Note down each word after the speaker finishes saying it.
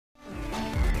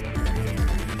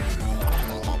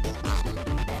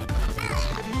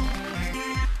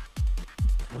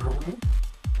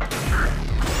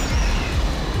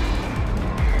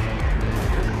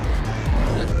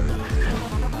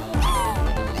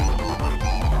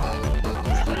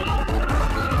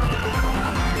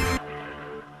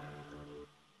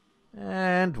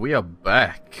we are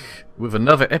back with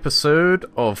another episode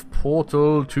of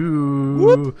Portal 2.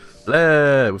 Whoop.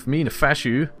 There, with me,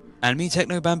 Nefashu. And me,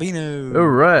 TechnoBambino.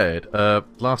 Alright,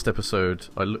 last episode,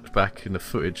 I looked back in the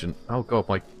footage and, oh god,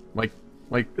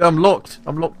 I'm locked!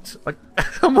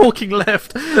 I'm walking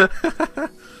left!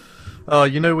 Oh,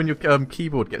 you know when your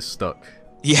keyboard gets stuck?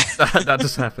 Yeah. That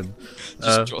just happened.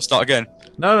 Just start again.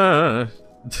 No.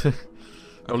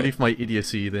 I'll leave my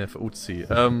idiocy there for all to see.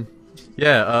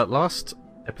 Last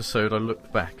episode I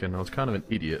looked back and I was kind of an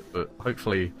idiot, but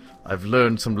hopefully I've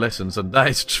learned some lessons, and that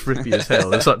is trippy as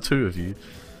hell. There's like two of you.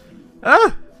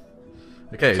 Ah!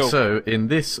 Okay, cool. So in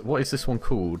this, what is this one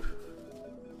called?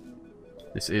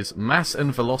 This is Mass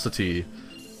and Velocity.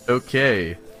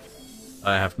 Okay.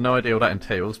 I have no idea what that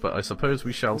entails, but I suppose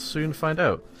we shall soon find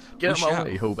out. Get out of my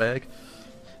way, whole bag.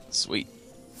 Sweet.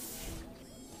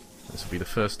 This will be the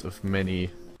first of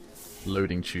many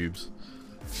loading tubes.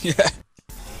 Yeah.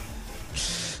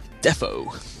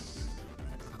 Defo.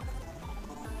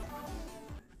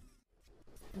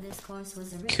 This course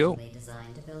was originally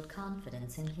designed to build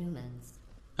confidence in humans.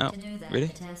 Oh, to do that, really?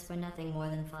 the tests were nothing more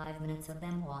than 5 minutes of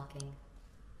them walking,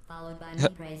 followed by me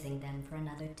praising them for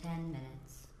another 10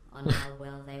 minutes on how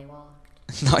well they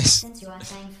walked. Nice. Since you are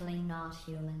thankfully not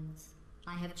humans,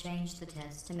 I have changed the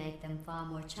test to make them far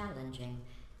more challenging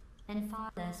and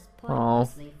far less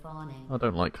pointlessly fawning. I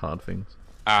don't like hard things.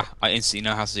 Ah, I instantly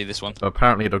know how to do this one.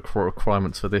 Apparently the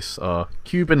requirements for this are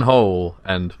cube in hole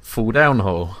and fall down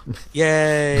hole.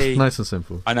 Yay! Nice and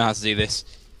simple. I know how to do this.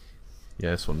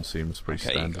 Yeah, this one seems pretty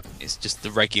standard. It's just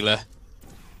the regular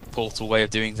Portal way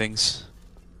of doing things.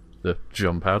 The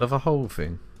jump out of a hole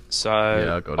thing. So,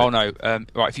 yeah, I got it. Oh no,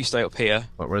 right, if you stay up here...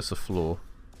 Right, where's the floor?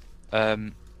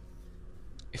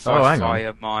 If I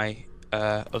fire my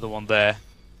other one there...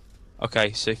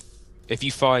 Okay, so if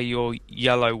you fire your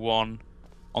yellow one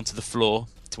onto the floor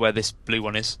to where this blue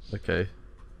one is... Okay.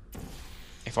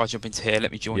 If I jump into here,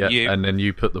 let me join you. And then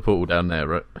you put the portal down there,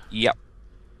 right? Yep.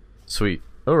 Sweet.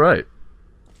 Alright.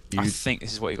 I think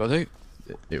this is what you gotta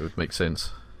do. It would make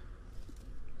sense.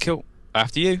 Cool.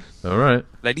 After you. Alright.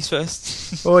 Ladies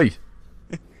first. Oi!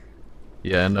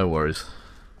 Yeah, no worries.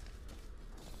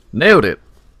 Nailed it!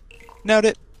 Nailed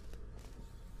it.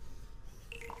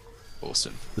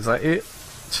 Awesome. Is that it?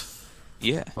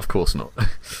 Yeah. Of course not.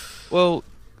 Well,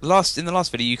 in the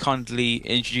last video you kindly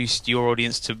introduced your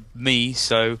audience to me,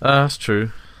 so that's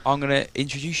true. I'm gonna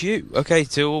introduce you. Okay,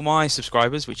 to all my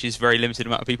subscribers, which is a very limited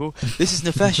amount of people. This is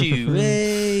Nefashu.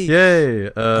 Yay!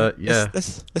 Yay! Yeah.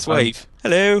 Let's wave.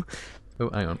 Hello. Oh,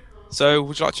 hang on. So,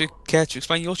 would you like to care to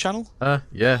explain your channel?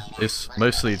 Yeah. It's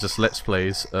mostly just Let's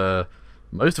Plays.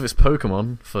 Most of it's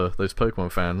Pokemon, for those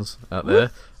Pokemon fans out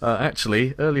there.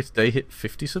 Actually, earlier today hit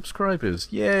 50 subscribers.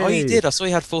 Yay! Oh, you did? I saw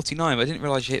you had 49, but I didn't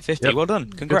realise you hit 50. Yep. Well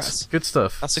done. Congrats. Good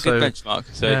stuff. That's a good benchmark.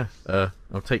 So. Yeah,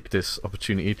 I'll take this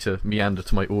opportunity to meander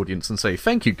to my audience and say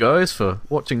thank you guys for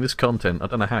watching this content. I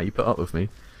don't know how you put up with me.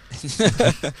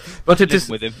 But it is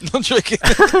with him. Not joking.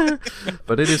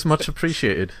 But it is much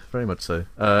appreciated. Very much so.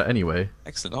 Anyway.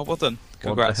 Excellent. Oh, well done.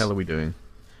 Congrats. What the hell are we doing?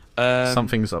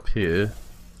 Something's up here.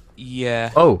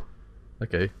 Yeah. Oh,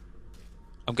 okay.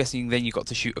 I'm guessing then you got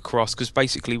to shoot across, because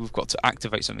basically we've got to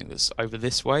activate something that's over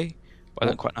this way, but I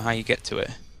don't quite know how you get to it.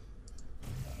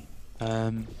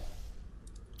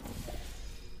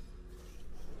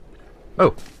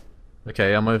 Oh,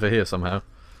 okay. I'm over here somehow.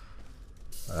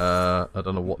 I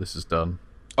don't know what this has done.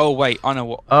 Oh wait, I know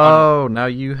what. Oh, now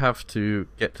you have to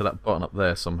get to that button up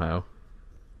there somehow.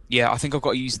 Yeah, I think I've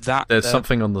got to use that. There's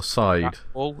something on the side.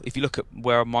 Well, if you look at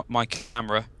where my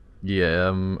camera. Yeah,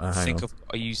 I think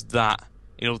I used that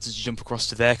in order to jump across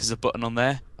to there because there's a button on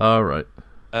there. All right.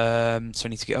 So I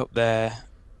need to get up there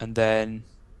and then.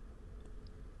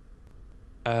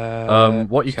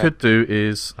 What you could do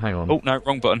is hang on. Oh no,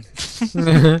 wrong button.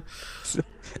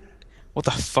 What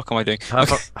the fuck am I doing?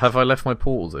 Have I left my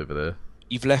portals over there?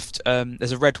 You've left.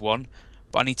 There's a red one,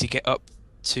 but I need to get up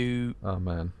to. Oh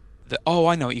man. Oh,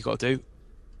 I know what you got to do.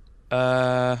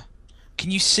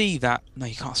 Can you see that? No,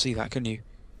 you can't see that, can you?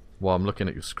 Well, I'm looking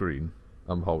at your screen.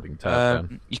 I'm holding tab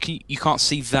down. You can't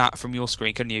see that from your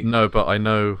screen, can you? No, but I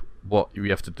know what you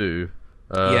have to do.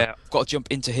 Yeah, I've got to jump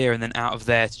into here and then out of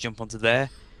there to jump onto there.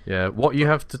 Yeah, what you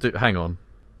have to do... Hang on.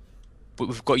 But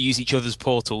we've got to use each other's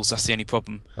portals, that's the only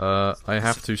problem. I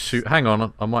have to shoot... Hang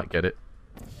on, I might get it.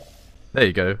 There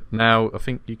you go. Now, I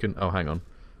think you can... Oh, hang on.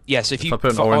 Yeah, so if I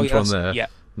put an orange one there... Yeah.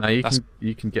 Now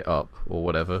you can get up, or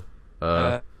whatever.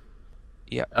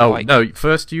 Yeah. Oh, no,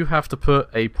 first you have to put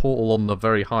a portal on the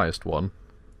very highest one.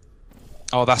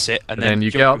 Oh, that's it. And then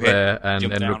you get up there and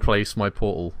then replace my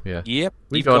portal. Yeah. Yep.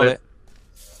 We got it.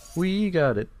 We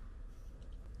got it.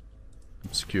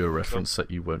 obscure reference that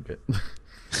you won't get.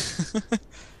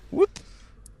 Whoop.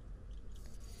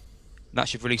 That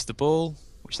should release the ball,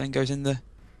 which then goes in the.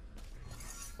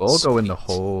 Ball go in the Sweet.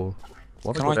 hole.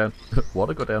 Water Can go I- down.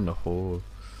 Water go down the hole.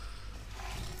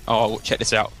 Oh, check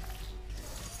this out.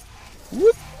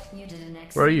 You did an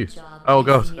excellent Where are you? job Oh,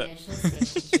 God. placing the edgeless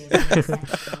safety cube in the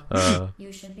sector. Uh,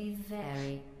 You should be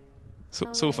very...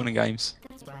 It's all fun and games.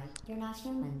 That's right, you're not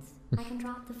humans. I can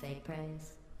drop the fake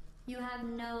praise. You have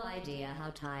no idea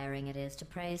how tiring it is to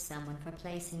praise someone for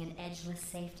placing an edgeless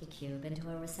safety cube into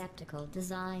a receptacle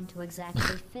designed to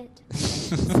exactly fit an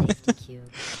edgeless safety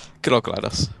cube. Good old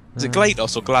GLaDOS. Is it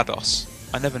GLaDOS or GLaDOS?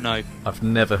 I never know. I've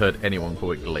never heard anyone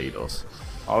call it GLaDOS.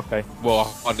 Okay.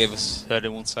 Well, I've never heard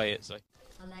anyone say it, so.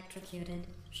 Electrocuted,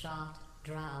 shot,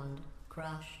 drowned,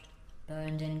 crushed,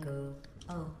 burned in goo.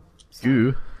 Oh, sorry.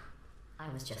 Goo. I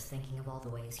was just thinking of all the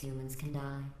ways humans can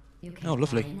die. You can't Oh,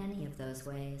 lovely. die in any of those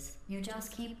ways. You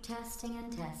just keep testing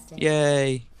and testing.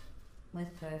 Yay. With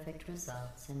perfect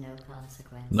results and no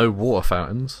consequence. No water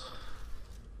fountains.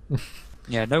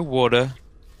 Yeah, no water.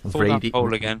 Fall down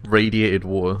hole again. Radiated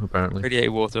water, apparently.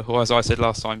 Radiated water, or as I said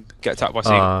last time, get attacked by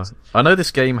seagulls. I know this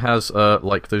game has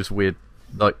like those weird,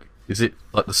 like, is it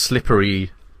like the slippery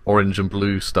orange and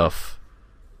blue stuff?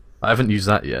 I haven't used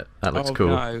that yet. That looks cool.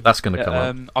 No. That's going to come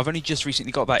up. I've only just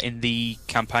recently got that in the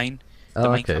campaign, the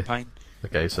Oh, main okay. campaign.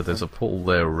 Okay, so there's a portal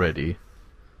there already.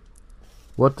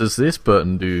 What does this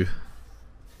button do?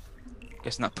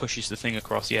 Guessing that pushes the thing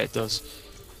across. Yeah, it does.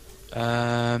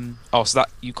 Oh, so that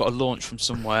you've got to launch from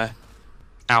somewhere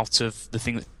out of the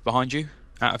thing that's behind you,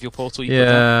 out of your portal. You put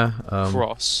Yeah. that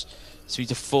across. So you need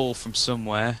to fall from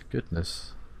somewhere.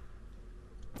 Goodness.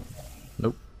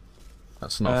 Nope.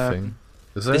 That's not a thing.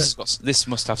 Is it? This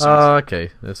must have some. Oh,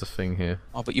 okay. There's a thing here.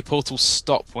 Oh, but your portals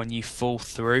stop when you fall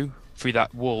through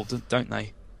that wall, don't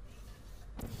they?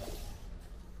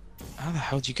 How the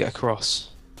hell do you get across?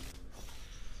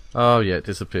 Oh, yeah, it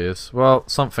disappears. Well,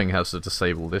 something has to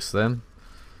disable this then.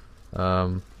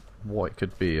 What it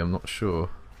could be, I'm not sure.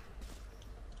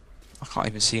 I can't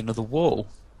even see another wall.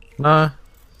 No.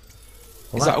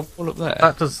 Well, Is that a wall up there?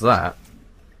 that does that.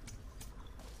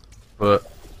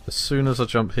 But as soon as I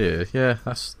jump here, yeah,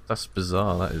 that's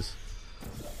bizarre. That is.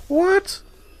 What?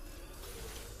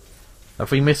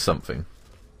 Have we missed something?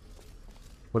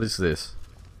 What is this?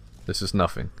 This is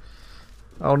nothing.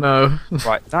 Oh no.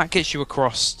 Right, that gets you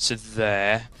across to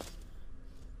there.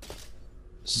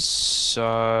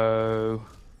 So,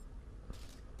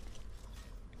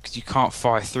 because you can't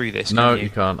fire through this. No, can you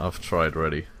can't. I've tried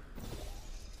already.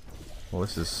 Well,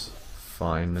 this is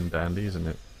fine and dandy, isn't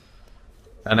it?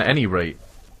 And at any rate,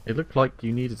 it looked like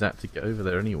you needed that to get over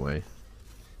there anyway.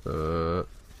 Hang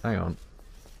on.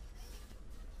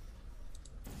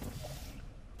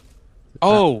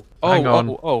 Oh, Hang on.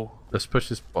 oh. Let's push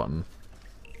this button.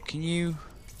 Can you?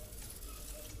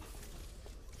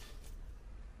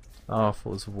 Oh, I thought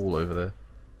there was a wall over there.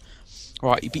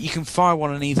 Right, but you can fire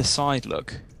one on either side.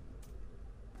 Look.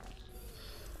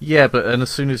 Yeah, but and as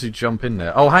soon as you jump in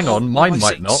there... Oh, hang on. Mine I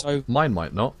might see, not. so- Mine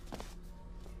might not.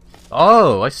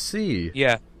 Oh, I see.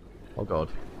 Yeah. Oh, God.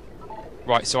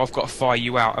 Right, so I've got to fire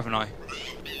you out, haven't I?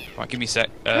 Right, give me a sec.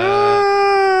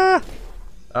 Ah!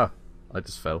 Oh, I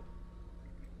just fell.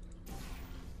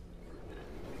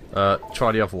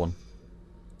 Try the other one.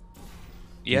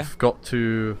 Yeah. You've got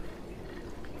to...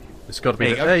 It's got to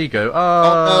be... There you go. There you go.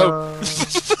 Oh,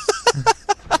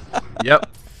 Ah! Yep.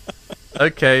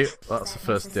 Okay, that's the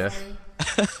first death.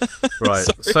 Right,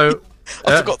 so...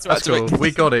 I forgot to that's activate. cool.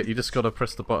 We got it. You just got to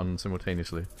press the button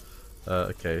simultaneously.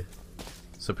 Okay.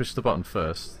 So push the button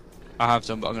first. I have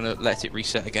done, but I'm gonna let it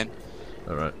reset again,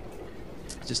 Alright.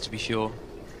 just to be sure.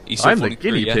 I'm the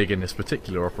guinea pig in this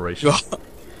particular operation.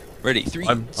 Ready? 3,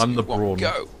 I'm 2, the 1, brawn.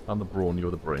 go. I'm the brawn,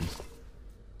 you're the brain.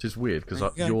 Which is weird, because There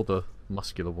you go. you're the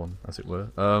muscular one, as it were.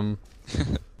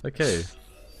 Okay.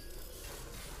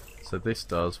 So this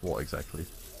does what exactly?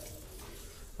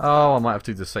 Oh, I might have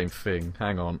to do the same thing.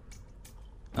 Hang on.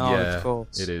 Oh, yeah, of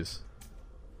course. it is.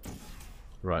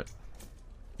 Right.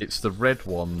 It's the red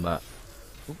one that...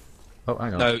 Oh,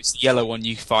 hang on. No, it's the yellow one.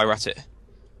 You fire at it.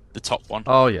 The top one.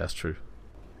 Oh, yeah, it's true.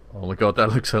 Oh my god, that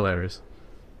looks hilarious.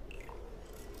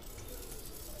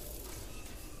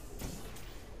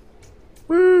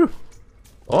 Woo!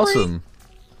 Awesome.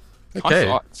 Okay.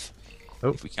 High five. Oh.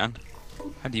 If we can.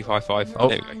 How do you high five? Oh,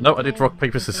 There we go. no, I did rock,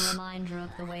 paper, It's a scissors. reminder of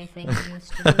the way things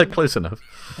used to be. Close enough.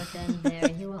 But then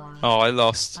there you are. Oh, I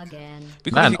lost. Again.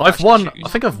 Because Man, you can I've actually won. choose. I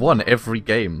think I've won every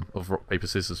game of rock, paper,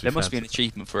 scissors. There we've must be had. an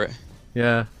achievement for it.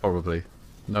 Yeah, probably.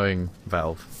 Knowing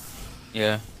Valve.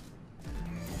 Yeah.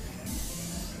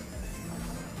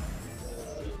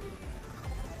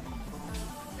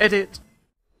 Edit!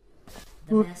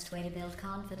 The best way to build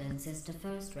confidence is to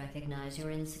first recognize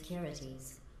your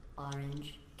insecurities.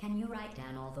 Orange, can you write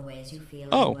down all the ways you feel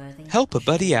unworthy? Help a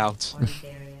buddy out. Or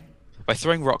inferior? By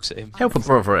throwing rocks at him. Help a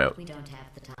brother out. We don't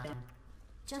have the time.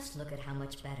 Just look at how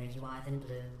much better you are than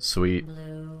Blue. Sweet.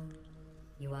 Blue,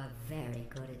 you are very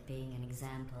good at being an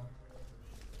example.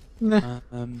 Nah.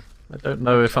 I don't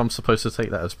know if I'm supposed to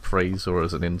take that as praise or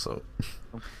as an insult.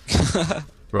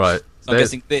 Right. I'm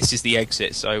guessing this is the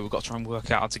exit, so we've got to try and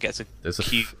work out how to get to There's a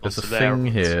cube there's a onto there. thing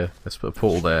here. Let's put a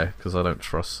portal there because I don't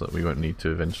trust that we won't need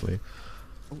to eventually.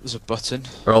 Oh, there's a button.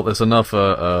 Well, there's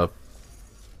another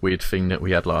weird thing that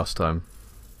we had last time.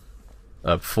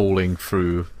 Falling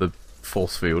through the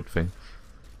force field thing.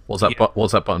 What's that? Yeah.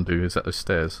 What's that button do? Is that those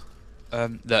stairs?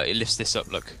 That it lifts this up.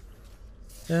 Look.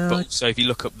 Yeah. But also, if you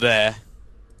look up there,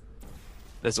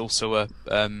 there's also a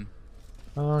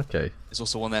Oh, okay. there's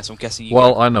also one there. So I'm guessing you.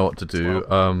 Well, I know what to do.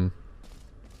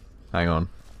 Hang on.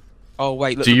 Oh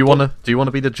wait. Look, Do you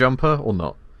wanna be the jumper or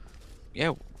not?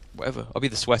 Yeah. Whatever. I'll be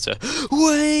the sweater.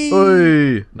 Wait.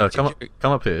 Oi! No, come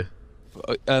up here.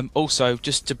 Also,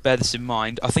 just to bear this in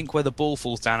mind, I think where the ball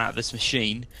falls down out of this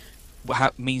machine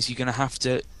means you're going to have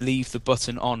to leave the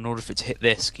button on in order for it to hit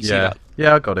this. Can you see Yeah. that?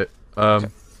 Yeah, I got it. Let me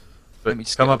But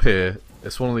just come get up here.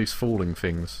 It's one of these falling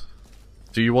things.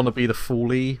 Do you want to be the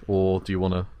fallie or do you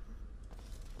want to?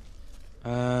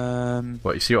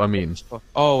 What, you see what I mean?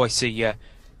 Oh, I see. Yeah.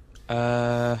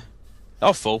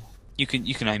 I'll fall. You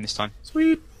can aim this time.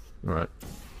 Sweet. Right.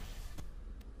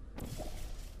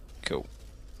 Cool.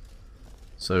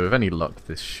 So with any luck,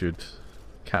 this should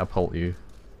catapult you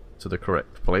to the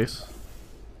correct place.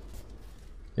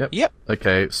 Yep. Yep.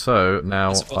 Okay, so now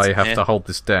There's a button I have here. to hold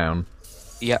this down.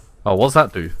 Yep. Oh, what does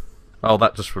that do? Oh,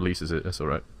 that just releases it. That's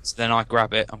alright. So then I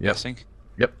grab it. I'm Yep. guessing.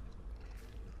 Yep.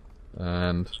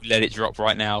 And Let it drop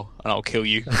right now, and I'll kill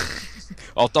you.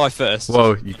 I'll die first.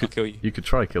 well, and I'll kill you. you could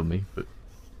try kill me, but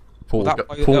Will that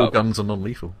blow it portal up? guns are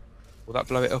non-lethal. Will that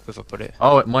blow it up if I put it?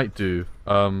 Oh, it might do.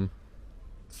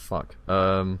 Fuck. Shall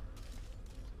I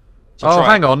Oh,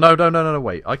 try? hang on. No,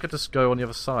 wait. I could just go on the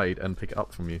other side and pick it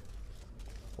up from you.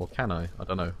 Or can I? I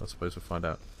don't know. I suppose we'll find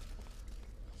out.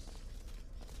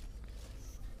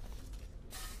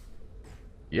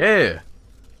 Yeah!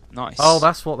 Nice. Oh,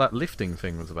 that's what that lifting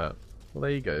thing was about. Well,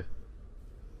 there you go.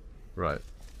 Right.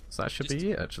 So that should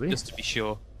be it, actually. Just to be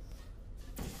sure.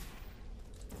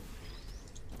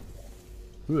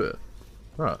 Ugh.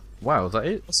 Right. Wow, is that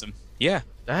it? Awesome. Yeah.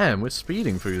 Damn, we're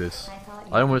speeding through this. thought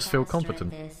you I almost were feel faster at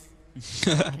competent. this.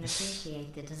 I can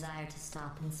appreciate the desire to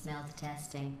stop and smell the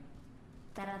testing.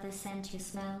 That other scent you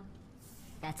smell?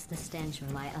 That's the stench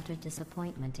of my utter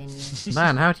disappointment in you.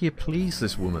 Man, how do you please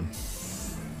this woman?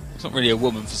 It's not really a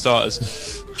woman for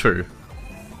starters. True.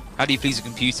 How do you please a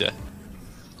computer?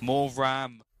 More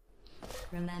RAM.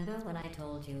 Remember when I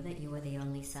told you that you were the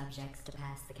only subjects to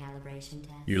pass the calibration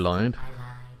test? You lied. I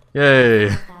lied. Yay!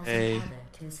 4,000 Hey. other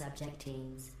two-subject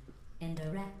teams in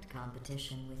direct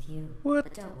competition with you. What?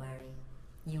 But don't worry,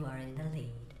 you are in the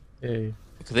lead. Yay.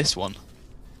 Look at this one.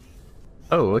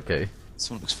 Oh, okay. This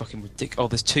one looks fucking ridiculous. Oh,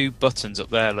 there's two buttons up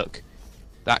there, look.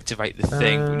 That activate the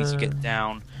thing. We need to get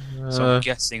down. So I'm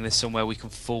guessing there's somewhere we can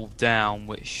fall down,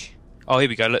 which... Oh, here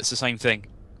we go. Look, it's the same thing.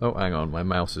 Oh, hang on. My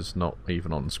mouse is not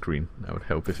even on screen. That would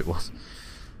help if it was.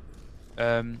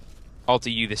 I'll do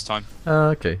you this time.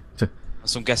 Okay.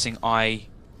 So I'm guessing I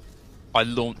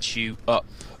launch you up,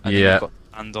 and then Yeah. you've got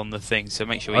to land on the thing. So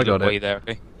make sure I you got look way it. there,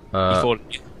 okay? You Uh, fall.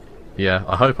 yeah,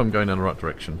 I hope I'm going in the right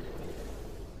direction.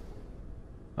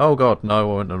 Oh god,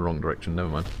 no, I went in the wrong direction. Never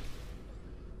mind.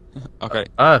 Okay.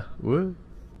 Woo.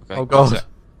 Okay. Oh god. So-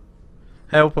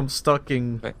 Help, I'm stuck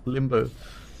in Okay. limbo.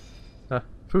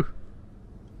 Phew.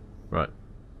 Right.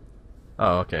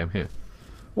 Oh, okay, I'm here.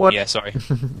 What? Yeah, sorry.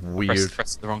 Weird.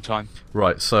 Pressed at the wrong time.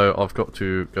 Right, so I've got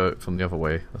to go from the other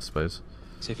way, I suppose.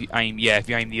 So if you aim, if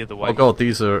you aim the other way. Oh god,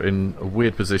 these are in a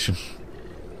weird position.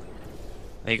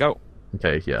 There you go.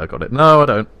 Okay, yeah, I got it. No, I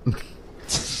don't.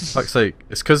 Fuck's sake.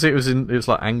 It's because it was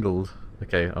like angled.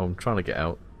 Okay, I'm trying to get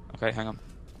out. Okay, hang on.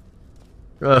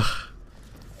 Ugh.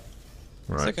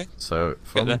 Right. okay. So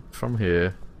Get there. from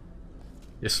here,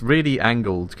 it's really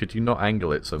angled. Could you not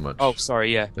angle it so much? Oh,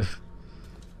 sorry. Yeah.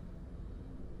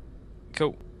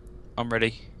 Cool. I'm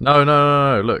ready.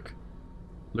 No.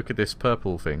 Look at this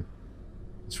purple thing.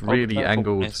 It's Oh, really purple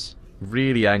angled. is-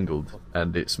 Really angled,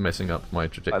 and it's messing up my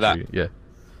trajectory. that? Yeah.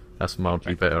 That's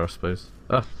mildly Okay. better, I suppose.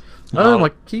 Oh. No, my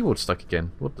keyboard's stuck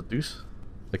again. What the deuce?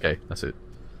 Okay, that's it.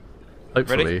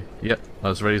 Hopefully. Ready? Yep,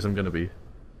 as ready as I'm gonna be.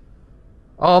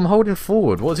 Oh, I'm holding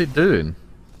forward. What is it doing?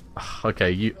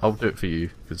 Okay, I'll do it for you,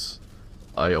 because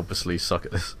I obviously suck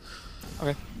at this.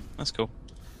 Okay, that's cool.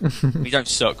 We don't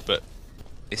suck, but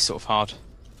it's sort of hard.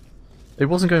 It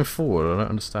wasn't going forward. I don't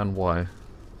understand why.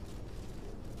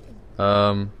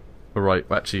 Right,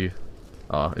 actually,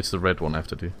 it's the red one I have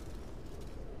to do.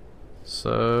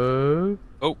 So.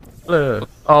 Oh.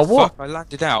 Oh, what? Fuck, I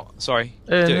landed out. Sorry.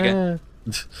 Do it again.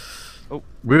 Oh.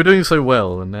 We were doing so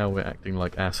well, and now we're acting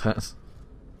like asshats.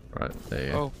 Right, there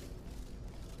you go.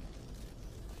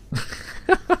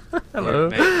 Hello.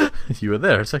 Yeah, You were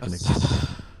there a second ago.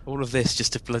 All of this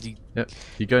just to bloody... Yep.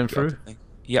 You going through?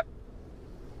 Yep.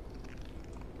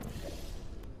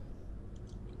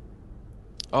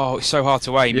 Oh, it's so hard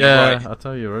to aim. Yeah, Right. I'll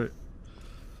tell you, right.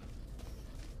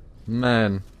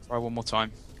 Man. Try one more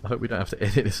time. I hope we don't have to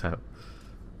edit this out.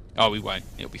 Oh, we won't.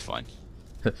 It'll be fine.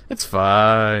 It's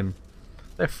fine.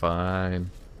 They're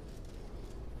fine.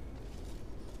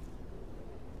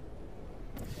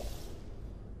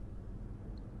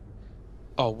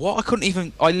 Oh, what? I couldn't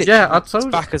even... I literally Yeah, I went told as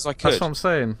you. back as I could. That's what I'm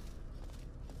saying.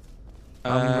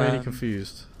 I'm really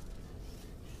confused.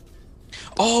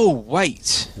 Oh,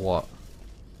 wait. What?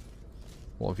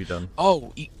 What have you done?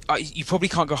 Oh, you probably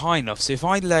can't go high enough. So if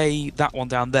I lay that one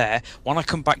down there, when I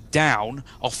come back down,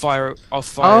 I'll fire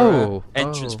an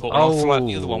entrance port, and I'll fly out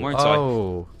the other one, won't I?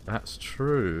 Oh, that's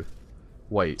true.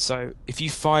 Wait. So if you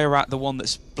fire at the one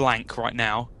that's blank right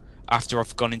now, after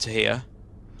I've gone into here.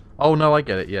 Oh no, I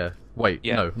get it. Yeah. Wait.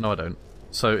 Yeah. No, I don't.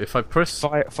 So if I press.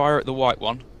 Fire at the white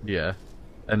one. Yeah.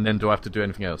 And then do I have to do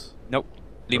anything else? Nope.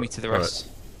 Leave me to the rest.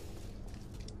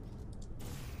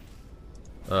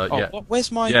 Yeah. What?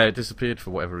 Where's my? Yeah, it disappeared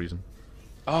for whatever reason.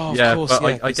 Oh, yeah, of course. but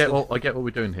Yeah, I get what we're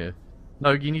doing here.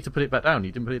 No, you need to put it back down.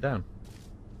 You didn't put it down.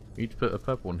 You need to put a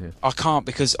purple one here. I can't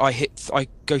because I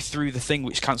go through the thing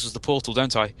which cancels the portal,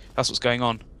 don't I? That's what's going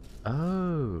on.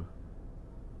 Oh.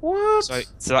 What? So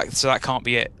that can't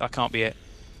be it. That can't be it.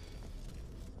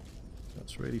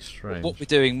 That's really strange. What we're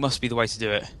doing must be the way to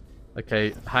do it.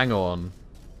 Okay, hang on.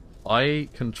 I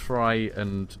can try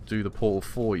and do the portal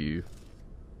for you.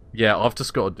 Yeah, I've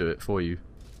just got to do it for you.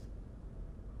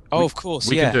 Oh, of course,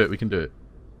 we yeah. can do it, we can do it.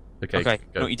 Okay, Okay,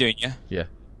 go. know what you're doing, yeah? Yeah.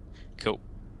 Cool.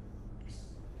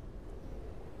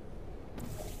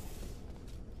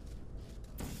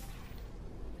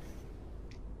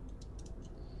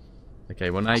 Okay,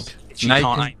 well now You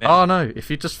can't aim it. Oh no, if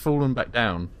you just fallen back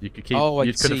down, you could keep. Oh, I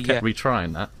you could have see, kept yeah.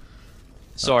 retrying that.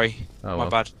 Sorry, Oh, my well.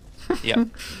 bad. Yeah,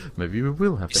 Maybe we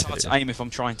will have it's to hard hit to it. aim if I'm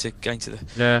trying to go into the...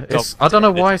 Yeah, it's, I don't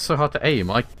know why it's so hard to aim.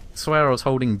 I swear I was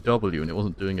holding W and it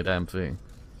wasn't doing a damn thing.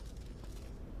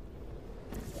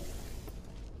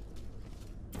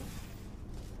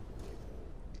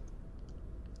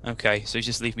 Okay, so you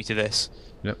just leave me to this.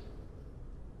 Yep.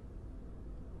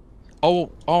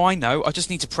 Oh, I know. I just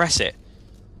need to press it.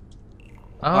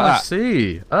 Oh, Like I that.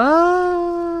 see.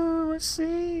 Oh, I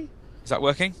see. Is that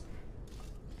working?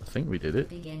 I think we did it.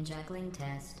 Begin juggling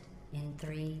test in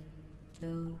 3,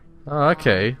 2. Oh,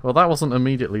 okay. Well, that wasn't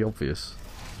immediately obvious.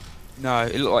 No,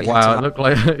 it looked like... you had Wow, to it looked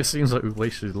like it seems like we've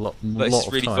wasted a lot But it's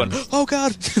of really time. fun. Oh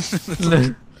god!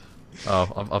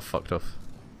 Oh, I've fucked off.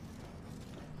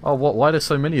 Oh, what? Why are there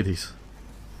so many of these?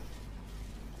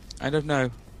 I don't know.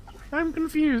 I'm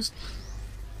confused.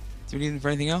 Do we need them for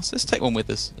anything else? Let's take one with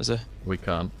us as a... We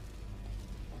can't.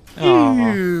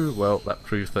 Oh. Ew. Well, that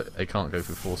proves that they can't go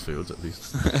through force fields at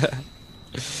least.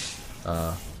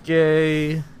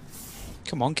 Gay.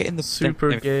 Come on, get in the...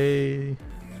 Super gay.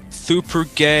 Super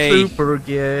gay. Super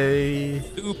gay.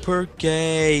 Super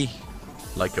gay.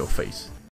 Like your face.